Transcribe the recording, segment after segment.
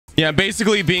Yeah,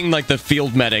 basically being like the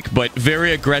field medic, but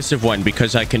very aggressive one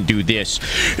because I can do this.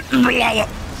 I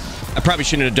probably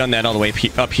shouldn't have done that all the way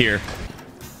up here.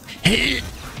 I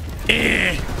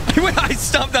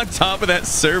stomped on top of that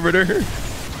servitor.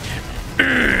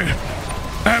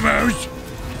 Hammers.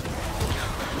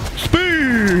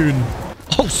 Spoon.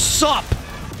 Oh, sup.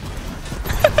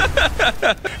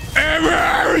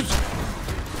 Hammers.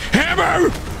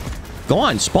 Hammer. Go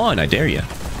on, spawn. I dare you.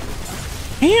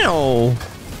 Ew.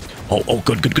 Oh,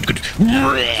 good.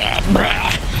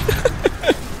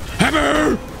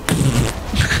 Hammer.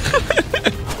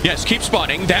 Yes, keep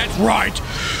spawning. That's right.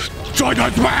 Try to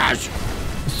smash.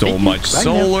 So much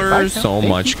solar, so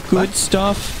much good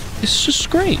stuff. It's just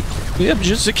great. We have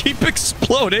just to keep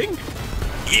exploding.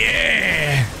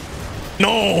 Yeah.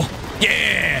 No.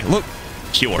 Yeah. Look.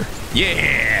 Cure.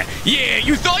 Yeah. Yeah.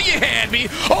 You thought you had me.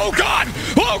 Oh, God.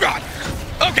 Oh, God.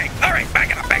 Okay. All right.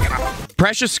 Back it up.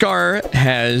 Precious Scar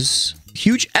has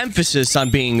huge emphasis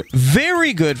on being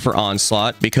very good for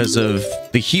Onslaught because of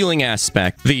the healing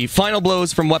aspect. The final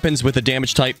blows from weapons with a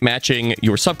damage type matching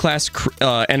your subclass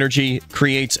energy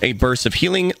creates a burst of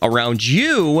healing around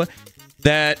you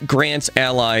that grants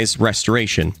allies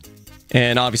restoration.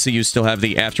 And obviously you still have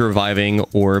the after reviving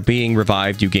or being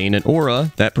revived, you gain an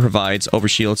aura that provides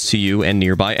overshields to you and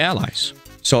nearby allies.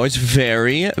 So it's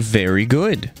very, very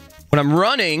good. What I'm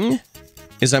running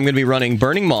is I'm going to be running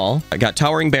Burning Maul. I got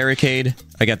Towering Barricade.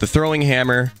 I got the Throwing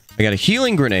Hammer. I got a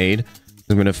Healing Grenade.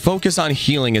 I'm going to focus on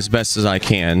healing as best as I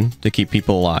can to keep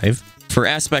people alive. For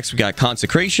aspects, we got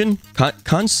Consecration.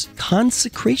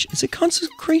 Consecration? Is it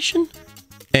Consecration?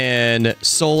 And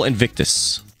Soul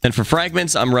Invictus. And for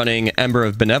fragments, I'm running Ember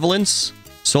of Benevolence,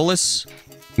 Solace,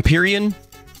 Empyrean,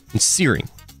 and Searing.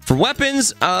 For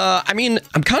weapons, I mean,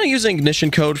 I'm kind of using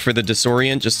Ignition Code for the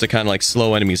Disorient just to kind of like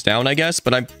slow enemies down, I guess,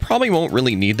 but I probably won't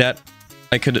really need that.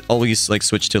 I could always like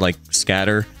switch to like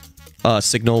Scatter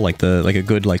Signal, like a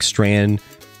good like Strand,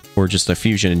 or just a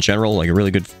Fusion in general, like a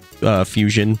really good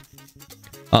Fusion.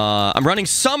 I'm running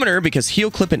Summoner because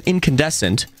Heal Clip and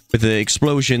Incandescent with the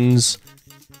explosions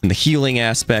and the healing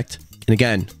aspect. And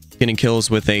again, getting kills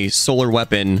with a solar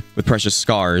weapon with Precious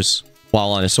Scars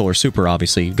while on a solar super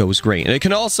obviously goes great. And it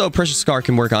can also, Precious Scar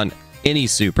can work on any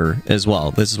super as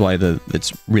well. This is why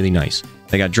it's really nice.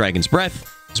 I got Dragon's Breath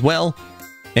as well.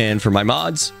 And for my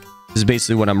mods, this is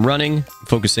basically what I'm running,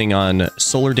 focusing on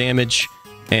solar damage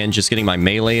and just getting my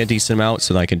melee a decent amount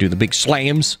so that I can do the big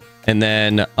slams. And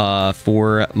then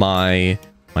for my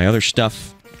other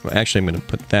stuff, actually I'm going to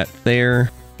put that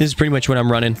there. This is pretty much what I'm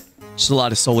running. Just a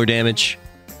lot of solar damage,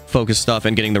 focus stuff,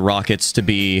 and getting the rockets to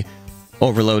be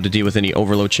overload to deal with any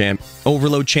overload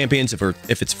champions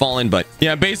if it's fallen. But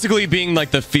yeah, basically being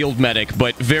like the field medic,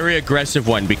 but very aggressive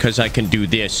one because I can do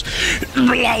this.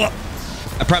 I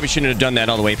probably shouldn't have done that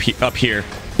all the way up here.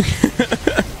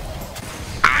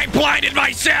 I blinded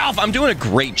myself. I'm doing a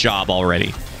great job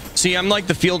already. See, I'm like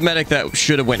the field medic that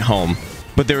should have went home,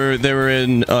 but they were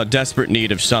in desperate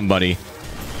need of somebody.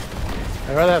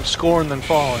 I'd rather have Scorn than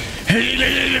Fallen.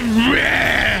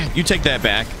 You take that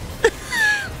back.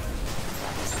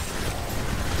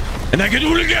 And I can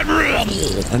do it again.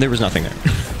 And there was nothing there.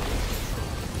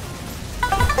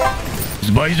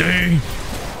 Spicy.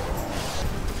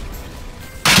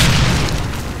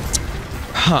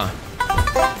 Huh.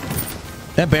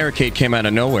 That barricade came out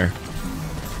of nowhere.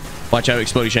 Watch out,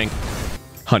 Explodey Shank.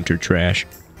 Hunter trash.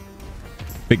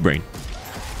 Big brain.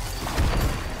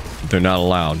 They're not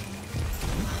allowed.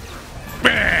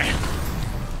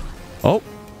 Oh.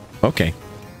 Okay.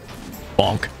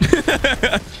 Bonk.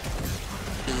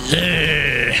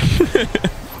 Yeah.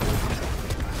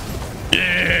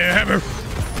 Yeah, hammer.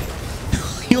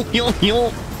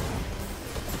 Yo.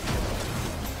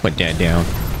 Put that down.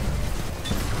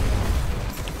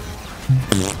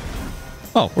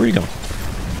 Oh, where are you going?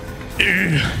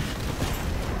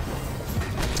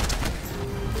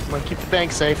 I'm gonna keep the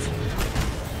bank safe.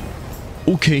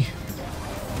 Okay.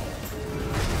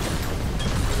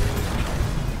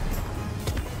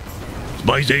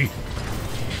 Spicy.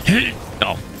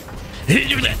 Oh.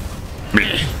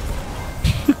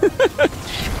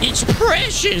 It's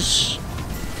precious.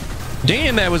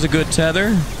 Damn, that was a good tether.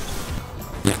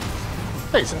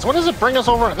 Hey, since when does it bring us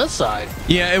over on this side?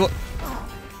 Yeah,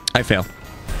 I fail.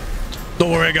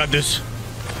 Don't worry, I got this.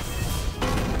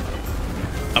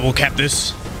 I will cap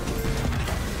this.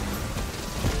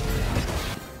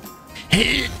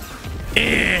 I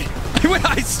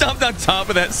stomped on top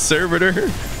of that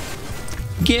servitor.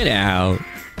 Get out.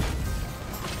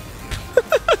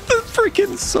 The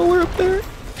freaking solar up there.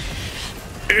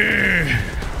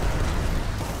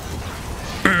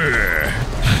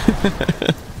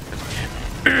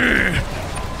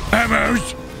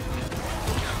 Hammers!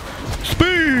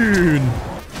 Spin!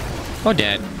 Oh,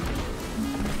 Dad.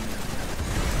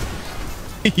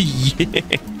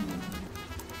 Yeah.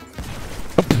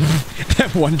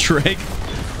 That one trick.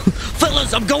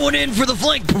 Fellas, I'm going in for the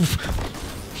flank.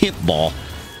 Hit ball.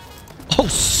 Oh,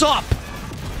 sup!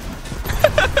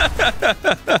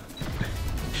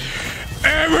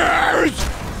 Hammers!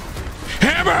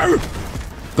 Hammer!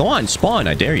 Go on, spawn.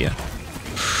 I dare you.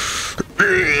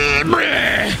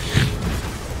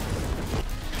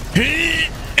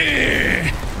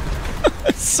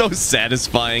 It's so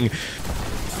satisfying.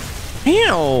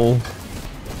 Ew.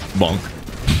 Bonk.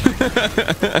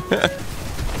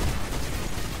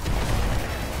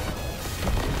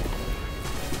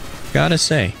 Gotta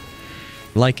say,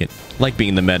 like it. Like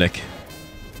being the medic.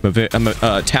 I'm a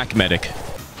attack medic.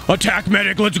 Attack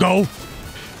medic, let's go.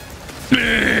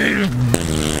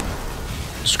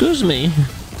 Excuse me.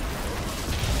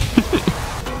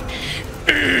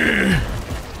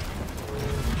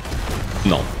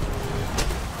 No.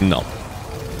 No.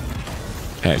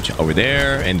 And over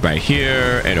there, and right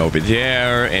here, and over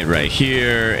there, and right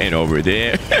here, and over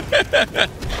there.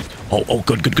 Oh,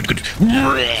 good.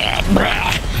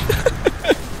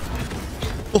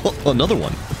 Oh, another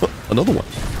one. Another one.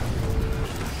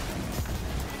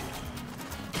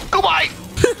 Goodbye.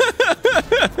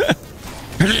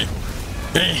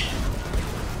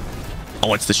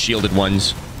 Oh, it's the shielded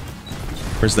ones.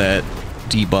 Where's that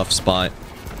debuff spot?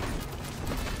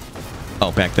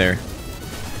 Oh, back there.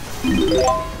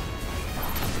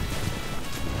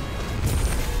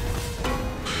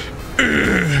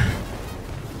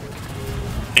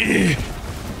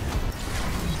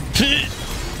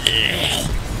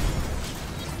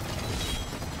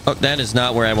 Oh, that is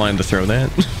not where I wanted to throw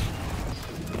that.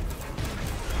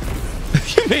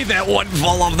 You made that one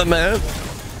fall off the map.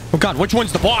 Oh god, which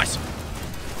one's the boss?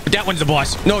 That one's the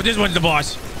boss. No, this one's the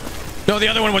boss. No, the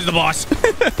other one was the boss.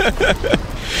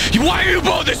 Why are you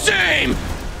both the same?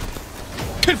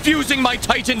 Confusing my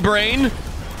Titan brain.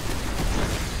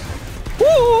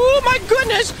 Oh my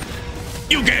goodness.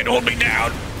 You can't hold me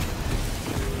down.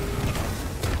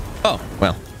 Oh,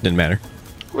 well, didn't matter.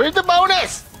 Where's the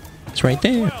bonus? It's right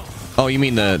there. Oh, you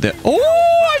mean the...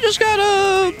 Oh, I just got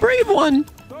a brave one.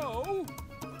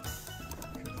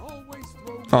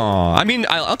 Oh, I mean,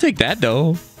 I'll take that,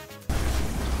 though.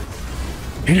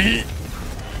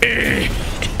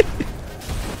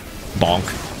 Bonk.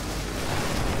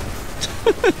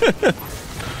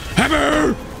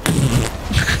 Hammer!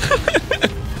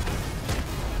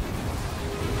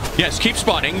 Yes, keep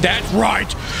spawning. That's right.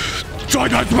 Try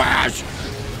to smash!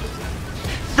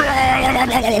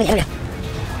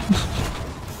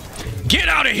 Get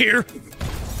out of here!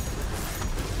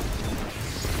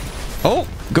 Oh,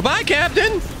 goodbye,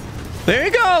 Captain. There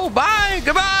you go. Bye.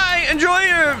 Goodbye. Enjoy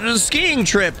your skiing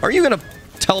trip. Are you gonna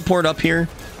teleport up here?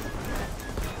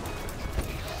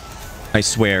 I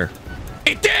swear.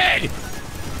 It did!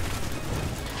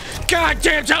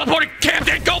 Goddamn teleporting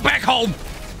Captain! Go back home!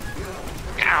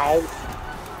 Ow.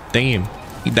 Damn.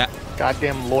 That.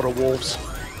 Goddamn Lord of Wolves.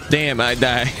 Damn, I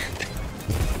die.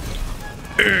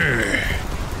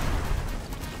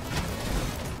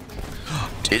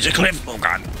 There's a cliff. Oh,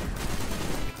 God.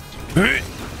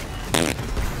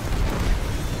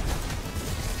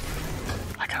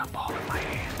 I got a ball in my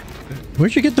hand.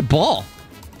 Where'd you get the ball?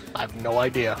 I have no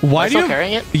idea. Why Am I do you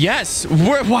carrying it? Yes.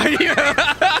 Why do you?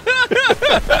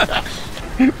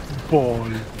 Ball.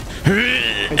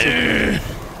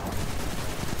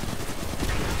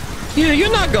 Yeah,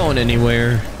 you're not going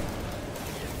anywhere.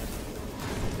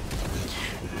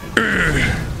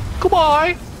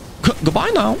 Goodbye.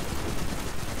 Goodbye now.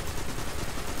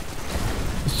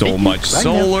 So much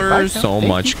solar, so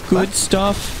much good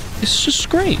stuff. It's just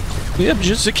great. We have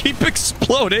just to keep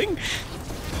exploding.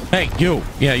 Hey, you.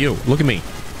 Yeah, you. Look at me.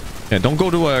 Yeah, don't go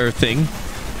to our thing.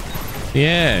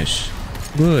 Yes.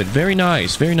 Good. Very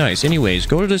nice. Very nice. Anyways,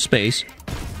 go to the space.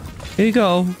 Here you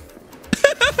go.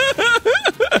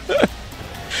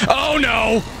 Oh,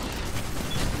 no.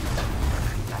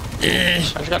 I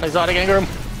just got an exotic Ingram.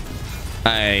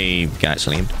 I got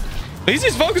slammed. At least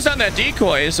he's focused on that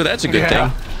decoy, so that's a good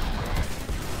thing.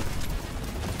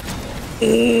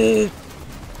 Oh,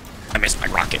 I missed my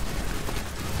rocket.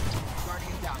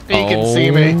 He can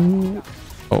see me.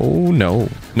 Oh, no.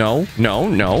 No, no,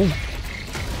 no.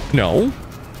 No.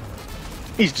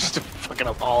 He's just fucking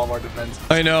up all of our defense.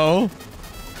 I know.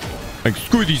 Like,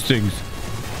 screw these things.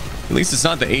 At least it's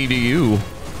not the ADU.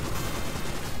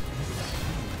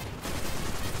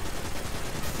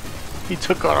 He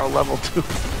took on our level 2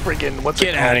 friggin' what's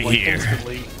Get it called? out of like, here.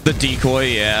 instantly. The decoy,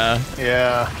 yeah.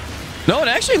 Yeah. No, it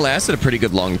actually lasted a pretty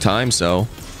good long time, so.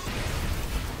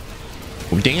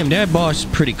 Oh, damn, that boss is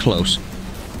pretty close.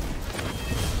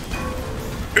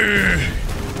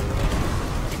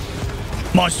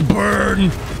 Must burn.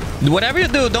 Whatever you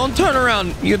do, don't turn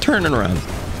around. You're turning around.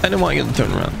 I didn't want you to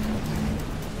turn around.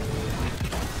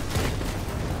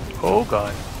 Oh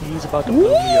god, he's about to blow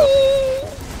me up.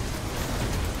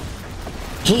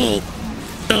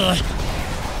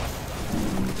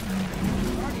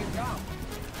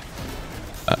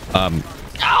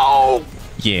 Ow!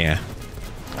 Yeah.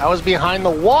 I was behind the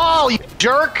wall, you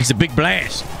jerk! It's a big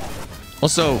blast.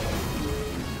 Also,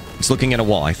 it's looking at a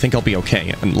wall. I think I'll be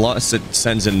okay. Unless it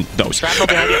sends in those. Shrapnel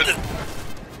behind you.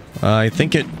 I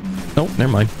think it... Oh,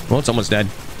 never mind. Well, it's almost dead.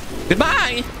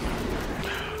 Goodbye!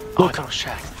 Look. Oh,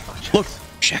 Shax. Look,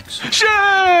 Shax.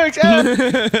 Shax!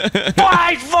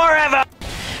 Fight forever!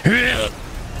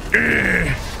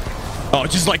 Oh,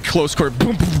 just like close quarter.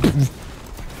 Boom, boom, boom.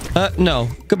 No.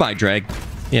 Goodbye, Drag.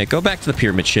 Yeah, go back to the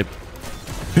pyramid ship.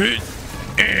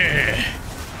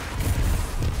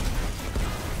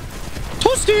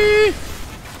 Toasty!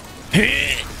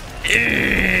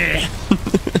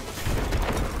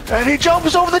 And he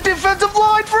jumps over the defensive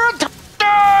line for a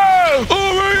touchdown!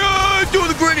 Oh my god! Do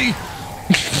the gritty!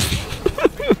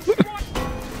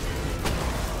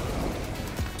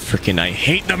 Freaking, I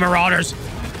hate the Marauders.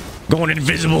 Going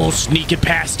invisible, sneaking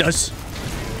past us.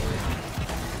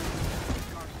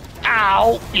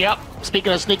 Ow! Yep.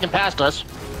 Speaking of sneaking past us.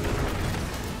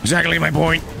 Exactly my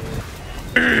point.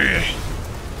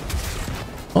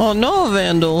 Oh no,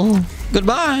 Vandal.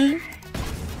 Goodbye.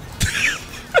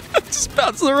 Just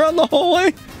bouncing around the whole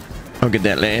way. I'll get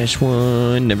that last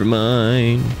one. Never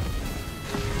mind.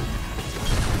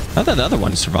 How'd that other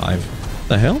one survive?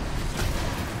 The hell?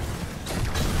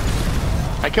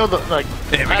 I killed the, like,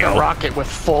 There we had go. a rocket with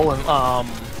full and,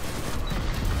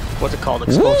 what's it called?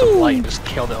 Explosive Woo! light and just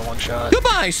killed it in one shot.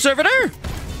 Goodbye, servitor.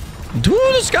 To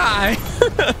the sky.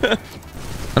 I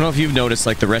don't know if you've noticed,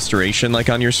 like, the restoration, like,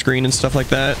 on your screen and stuff like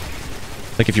that.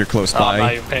 Like, if you're close by. I'm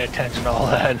not even paying attention to all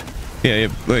that. Yeah,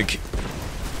 like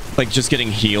just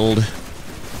getting healed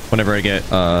whenever I get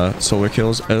solar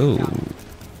kills. Oh,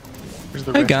 Where's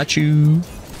the I rift? got you.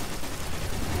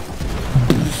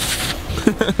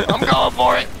 I'm going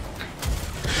for it.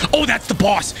 Oh, that's the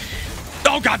boss.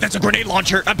 Oh god, that's a grenade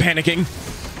launcher. I'm panicking.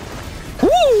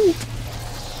 Woo!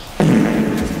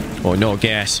 Oh no,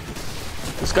 gas.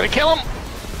 It's gonna kill him.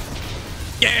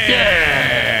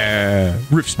 Yeah!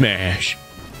 Rift smash.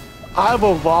 I've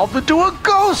evolved into a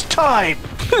ghost type.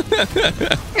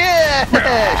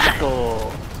 Yeah.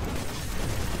 Cool.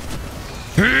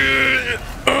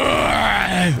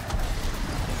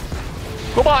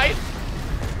 Goodbye.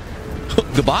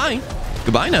 Goodbye.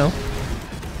 Goodbye now.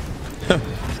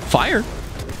 Fire.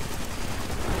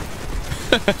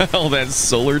 All that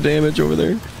solar damage over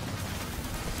there.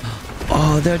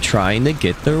 Oh, they're trying to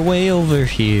get their way over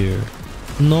here.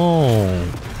 No.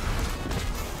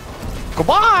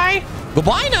 Goodbye.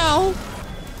 Goodbye now.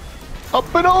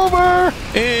 Up and over.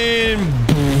 And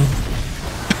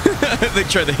they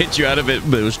tried to hit you out of it,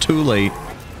 but it was too late.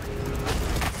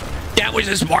 That was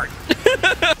smart.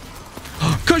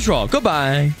 Kushra,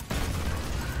 goodbye.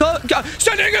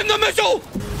 Sending in the missile.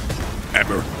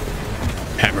 Hammer.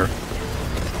 Hammer.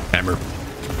 Hammer.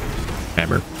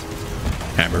 Hammer.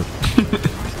 Hammer.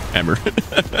 Hammer.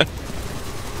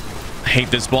 I hate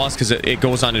this boss because it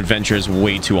goes on adventures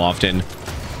way too often.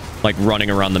 Like running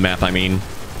around the map, I mean.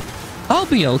 I'll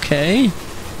be okay.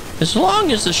 As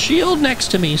long as the shield next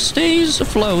to me stays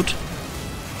afloat.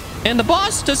 And the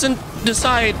boss doesn't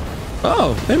decide...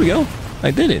 Oh, there we go.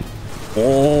 I did it.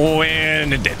 Oh,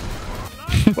 and it did.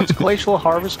 What's Glacial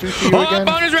Harvest do for you again?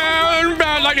 Bonus round!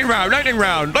 Lightning round! Lightning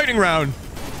round! Lightning round!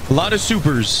 A lot of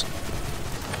supers.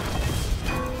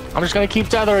 I'm just gonna keep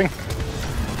tethering.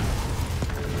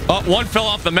 Oh, one fell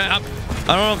off the map.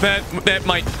 I don't know if that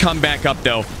might come back up,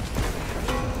 though.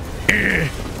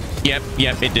 Yep,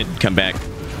 it did come back.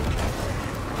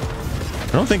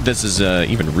 I don't think this is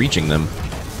even reaching them.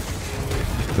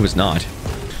 It was not.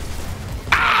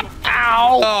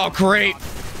 Ow! Oh, great.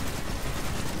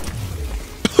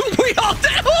 We all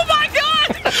did. Oh, my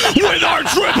God. With our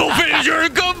triple finisher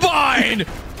combined.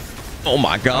 Oh,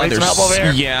 my God. Need some help over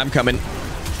here? Yeah, I'm coming.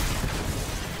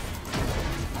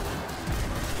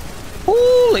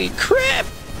 Holy crap.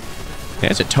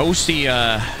 That's a toasty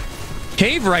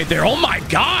cave right there. Oh, my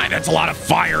God. That's a lot of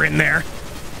fire in there.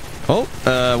 Oh,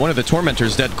 one of the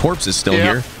Tormentor's dead corpse is still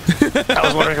here. I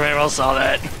was wondering if anyone else saw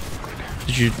that.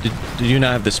 Did you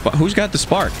not have the spark? Who's got the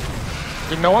spark?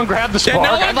 Did no one grab the spark?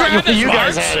 no one I thought grabbed the you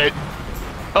guys sparks. had it.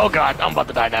 Oh god, I'm about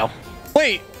to die now.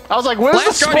 Wait, I was like, where's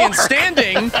Last the Guardian spark?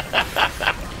 standing.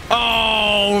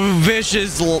 Oh, Vish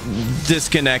is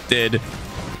disconnected.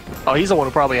 Oh, he's the one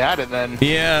who probably had it then.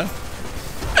 Yeah.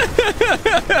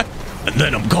 And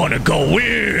then I'm gonna go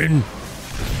in.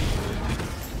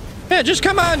 Yeah, just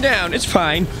come on down. It's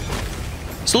fine.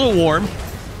 It's a little warm.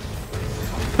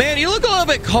 Man, you look a little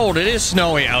bit cold. It is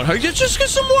snowy out. Just get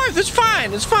some warmth. It's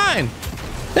fine. It's fine.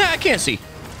 Yeah, I can't see.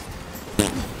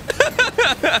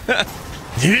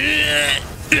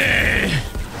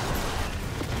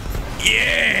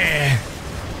 Yeah.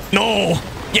 No.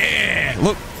 Yeah.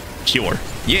 Look. Cure.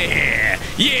 Yeah.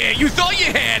 Yeah. You thought you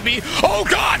had me. Oh,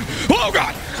 God. Oh,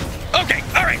 God. Okay.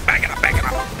 All right. Back it up. Back it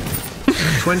up.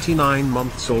 29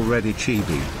 months already,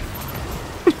 chibi.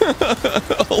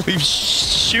 Holy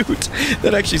shoot.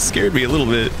 That actually scared me a little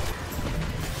bit.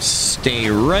 Stay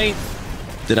right.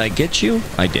 Did I get you?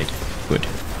 I did. Good.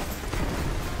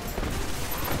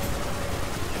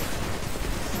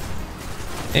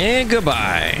 And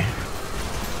goodbye.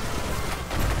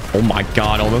 Oh my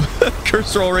god, all the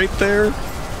cursor all right there.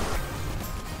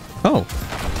 Oh.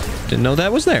 Didn't know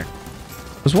that was there.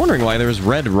 I was wondering why there was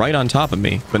red right on top of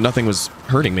me, but nothing was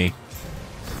hurting me.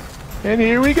 And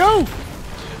here we go.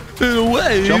 And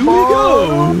away Jump we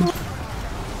on. go.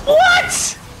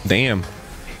 What? Damn.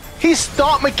 He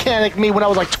stopped mechanic me when I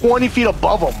was like 20 feet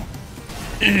above him.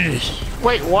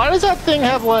 Wait, why does that thing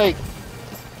have like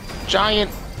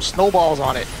giant snowballs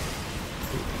on it?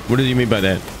 What do you mean by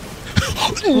that?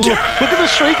 Look at the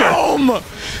Shrieker.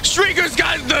 Shrieker's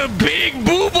got the big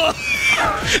booba.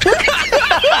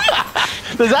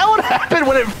 Is that what happened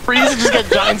when it freezes? Just got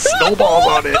giant snowballs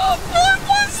on it. What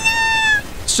was that?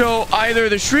 So either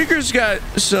the Shrieker's got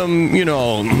some, you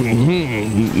know,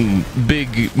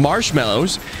 big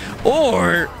marshmallows,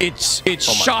 or it's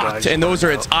shocked, and those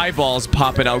are its eyeballs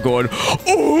popping out, going,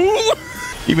 "Ooh!"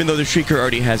 Even though the Shrieker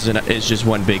already has is just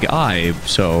one big eye,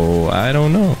 so I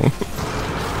don't know.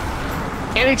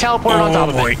 And he teleported on top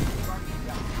of it.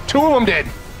 Two of them did.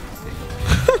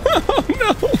 Oh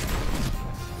no!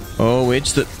 Oh,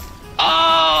 it's the.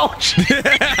 Oh!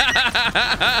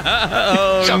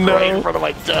 Oh Jumped no! right in front of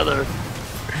my tether.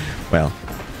 Well,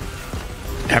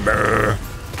 hammer.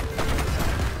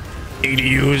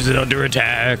 EDU is under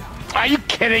attack. Are you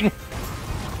kidding?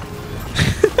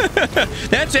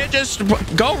 That's it. Just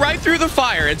go right through the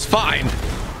fire. It's fine.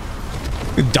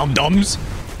 Dum-dums.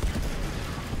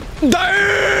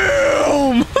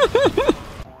 Damn!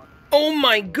 Oh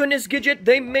my goodness, Gidget,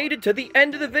 they made it to the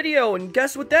end of the video, and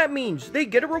guess what that means? They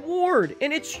get a reward,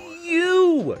 and it's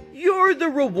you! You're the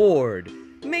reward!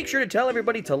 Make sure to tell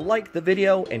everybody to like the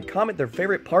video and comment their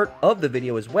favorite part of the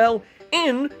video as well,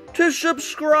 and to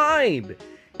subscribe!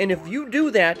 And if you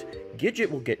do that, Gidget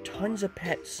will get tons of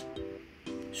pets.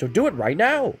 So do it right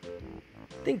now!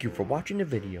 Thank you for watching the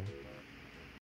video.